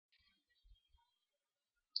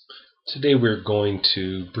Today we're going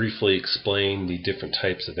to briefly explain the different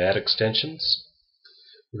types of ad extensions.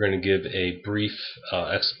 We're going to give a brief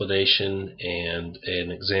explanation and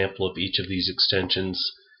an example of each of these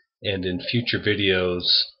extensions, and in future videos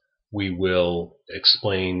we will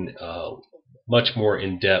explain much more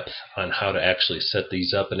in depth on how to actually set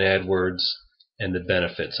these up in AdWords and the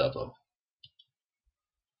benefits of them.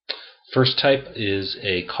 First type is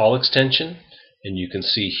a call extension, and you can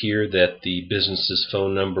see here that the business's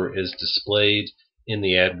phone number is displayed in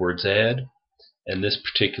the AdWords ad, and this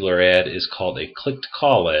particular ad is called a click to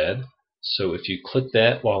call ad. So if you click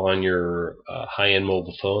that while on your high-end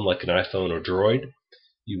mobile phone like an iPhone or Droid,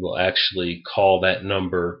 you will actually call that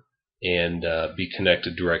number and be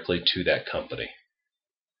connected directly to that company.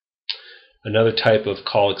 Another type of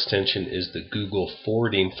call extension is the Google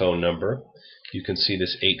forwarding phone number. You can see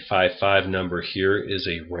this 855 number here is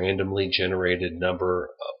a randomly generated number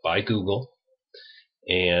by Google,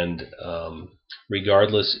 and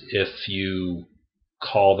regardless if you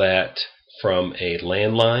call that from a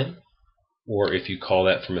landline or if you call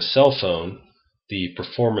that from a cell phone, the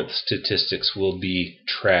performance statistics will be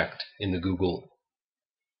tracked in the Google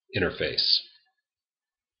interface.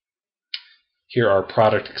 Here are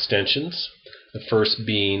product extensions, the first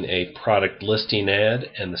being a product listing ad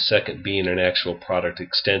and the second being an actual product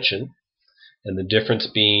extension. And the difference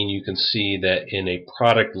being, you can see that in a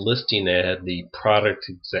product listing ad, the product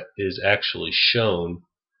is actually shown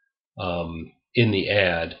in the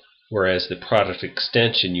ad, whereas the product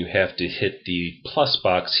extension, you have to hit the plus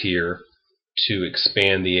box here to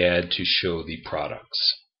expand the ad to show the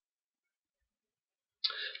products.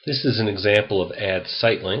 This is an example of ad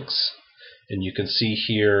Sitelinks. And you can see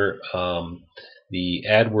here the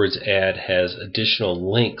AdWords ad has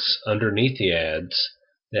additional links underneath the ads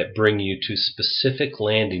that bring you to specific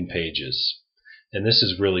landing pages. And this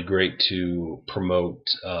is really great to promote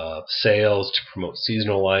sales, to promote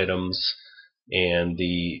seasonal items, and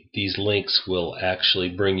these links will actually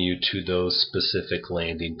bring you to those specific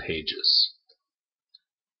landing pages.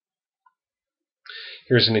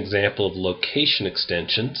 Here's an example of location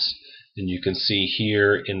extensions. And you can see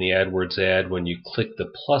here in the AdWords ad, when you click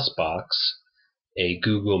the plus box, a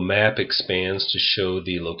Google map expands to show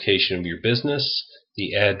the location of your business,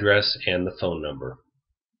 the address, and the phone number.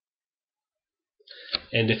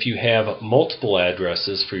 And if you have multiple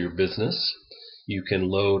addresses for your business, you can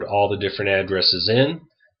load all the different addresses in,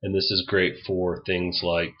 and this is great for things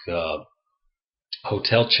like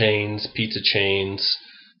hotel chains, pizza chains,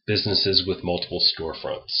 businesses with multiple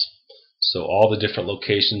storefronts. So all the different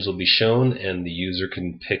locations will be shown, and the user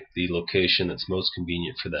can pick the location that's most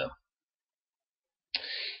convenient for them.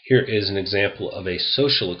 Here is an example of a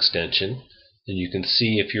social extension, and you can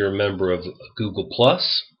see if you're a member of Google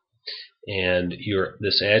Plus, and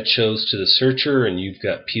this ad shows to the searcher, and you've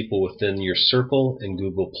got people within your circle in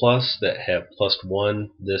Google Plus that have +1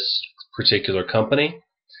 this particular company.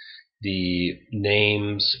 The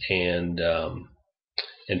names and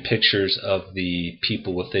pictures of the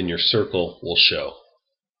people within your circle will show.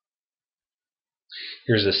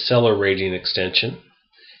 Here's a seller rating extension,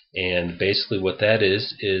 and basically what that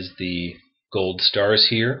is the gold stars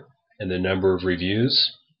here and the number of reviews.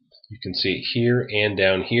 You can see it here and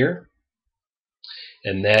down here,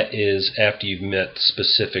 and that is after you've met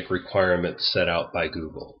specific requirements set out by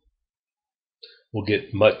Google. We'll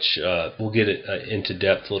get it into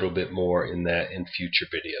depth a little bit more in that in future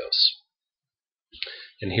videos.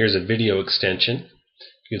 And here's a video extension.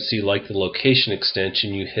 You can see, like the location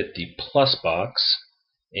extension, you hit the plus box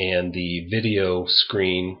and the video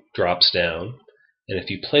screen drops down. And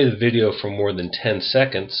if you play the video for more than 10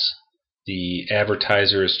 seconds, the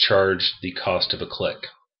advertiser is charged the cost of a click.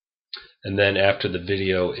 And then after the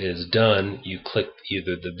video is done, you click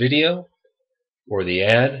either the video or the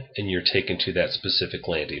ad, and you're taken to that specific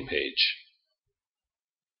landing page.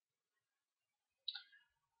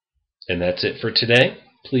 And that's it for today.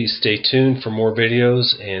 Please stay tuned for more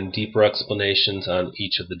videos and deeper explanations on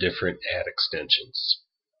each of the different ad extensions.